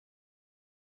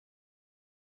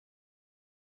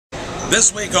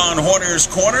This week on Horner's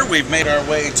Corner, we've made our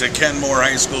way to Kenmore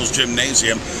High School's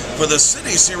gymnasium for the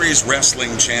City Series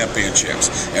Wrestling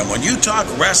Championships. And when you talk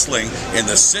wrestling in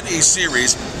the City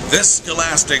Series this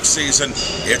scholastic season,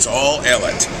 it's all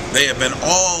Ellet. They have been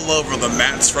all over the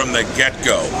mats from the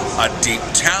get-go. A deep,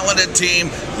 talented team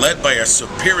led by a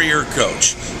superior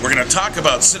coach. We're going to talk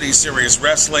about City Series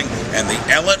Wrestling and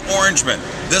the Ellet Orangemen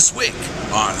this week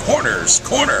on Horner's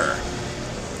Corner.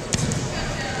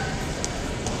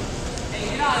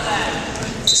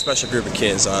 It's a special group of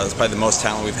kids. It's probably the most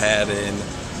talent we've had in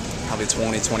probably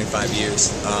 20, 25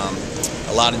 years.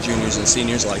 A lot of juniors and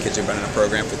seniors, a lot of kids who've been in the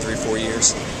program for 3-4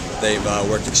 years. They've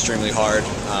worked extremely hard.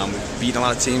 We've beaten a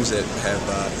lot of teams that have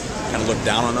kind of looked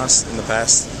down on us in the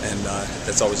past, and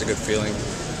that's always a good feeling.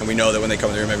 And we know that when they come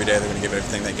in the room every day, they're going to give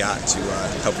everything they got to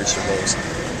help reach their goals.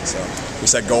 So we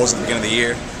set goals at the beginning of the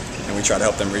year, and we try to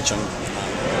help them reach them.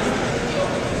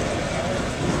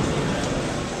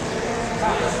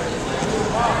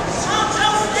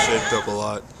 Shaped up a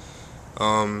lot.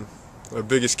 Our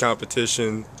biggest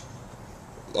competition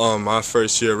my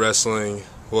first year wrestling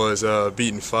was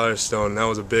beating Firestone. That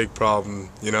was a big problem,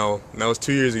 you know. And that was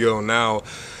 2 years ago. Now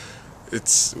it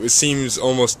seems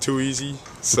almost too easy.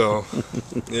 So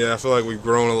yeah, I feel like we've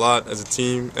grown a lot as a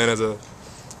team and as a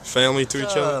family to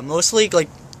each other. Mostly,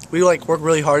 we work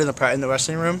really hard in the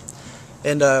wrestling room,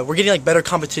 and we're getting better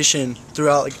competition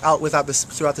throughout throughout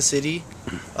the city.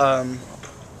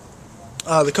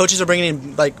 The coaches are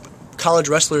bringing in college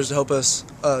wrestlers to help us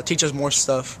teach us more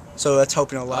stuff, so that's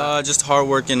helping a lot. Just hard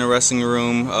work in the wrestling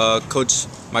room.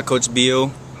 My coach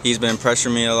Beal, he's been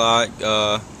pressuring me a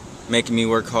lot, making me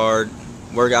work hard.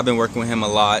 I've been working with him a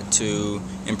lot to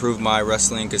improve my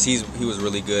wrestling because he was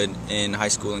really good in high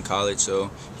school and college.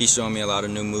 So he's showing me a lot of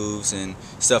new moves and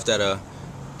stuff that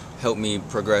helped me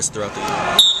progress throughout the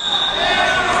year.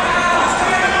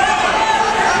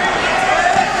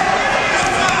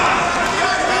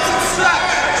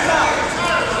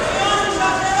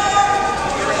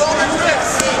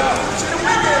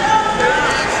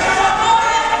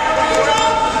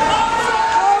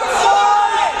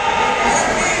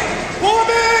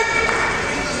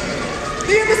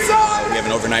 We have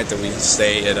an overnight that we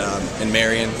stay at in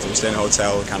Marion. So we stay in a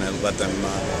hotel, kind of let them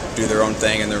do their own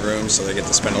thing in their rooms, so they get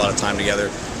to spend a lot of time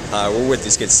together. We're with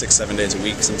these kids 6-7 days a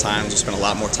week. Sometimes we spend a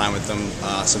lot more time with them.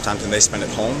 Sometimes when they spend at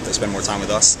home, they spend more time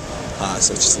with us.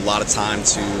 So it's just a lot of time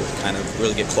to kind of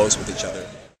really get close with each other.